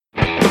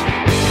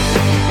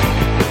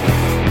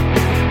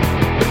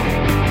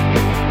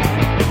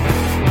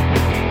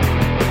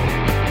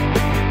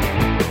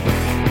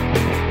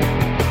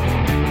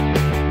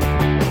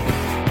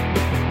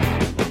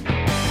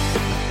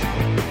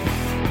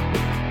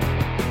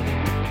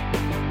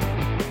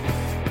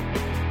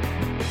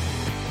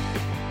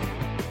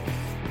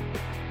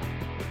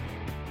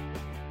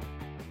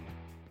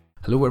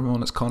Hello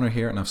everyone, it's Connor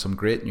here and I have some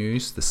great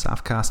news. The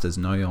Saffcast is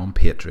now on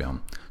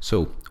Patreon.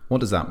 So, what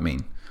does that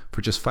mean?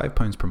 For just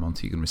 £5 per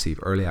month you can receive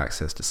early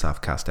access to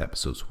Saffcast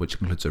episodes, which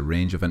includes a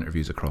range of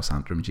interviews across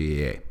Antrim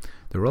GAA.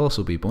 There will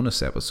also be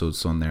bonus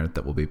episodes on there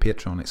that will be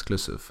Patreon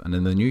exclusive, and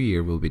in the new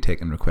year we'll be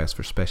taking requests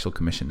for special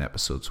commission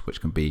episodes,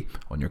 which can be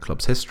on your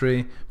club's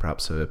history,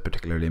 perhaps a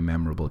particularly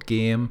memorable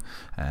game,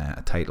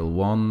 a title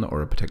won,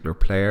 or a particular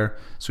player,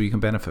 so you can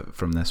benefit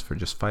from this for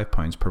just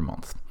 £5 per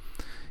month.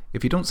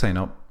 If you don't sign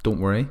up,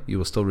 don't worry, you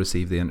will still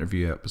receive the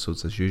interview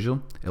episodes as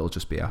usual. It'll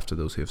just be after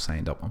those who have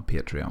signed up on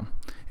Patreon.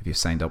 If you've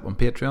signed up on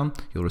Patreon,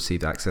 you'll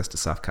receive access to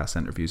Saffcast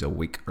interviews a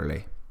week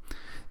early.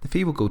 The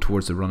fee will go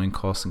towards the running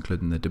costs,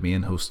 including the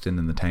domain hosting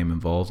and the time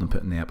involved in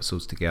putting the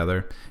episodes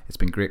together. It's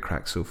been great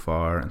crack so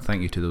far, and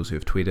thank you to those who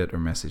have tweeted or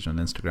messaged on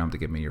Instagram to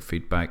give me your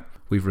feedback.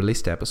 We've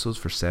released episodes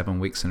for 7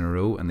 weeks in a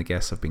row and the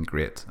guests have been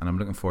great, and I'm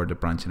looking forward to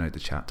branching out to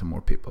chat to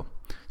more people.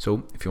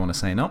 So if you want to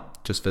sign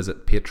up, just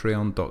visit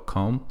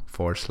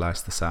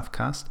patreon.com/the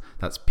Saffcast.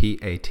 That's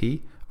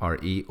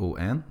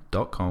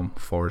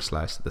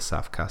patreon.com/the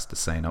Saffcast to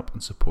sign up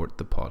and support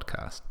the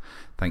podcast.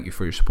 Thank you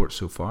for your support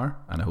so far,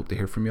 and I hope to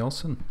hear from you all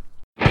soon.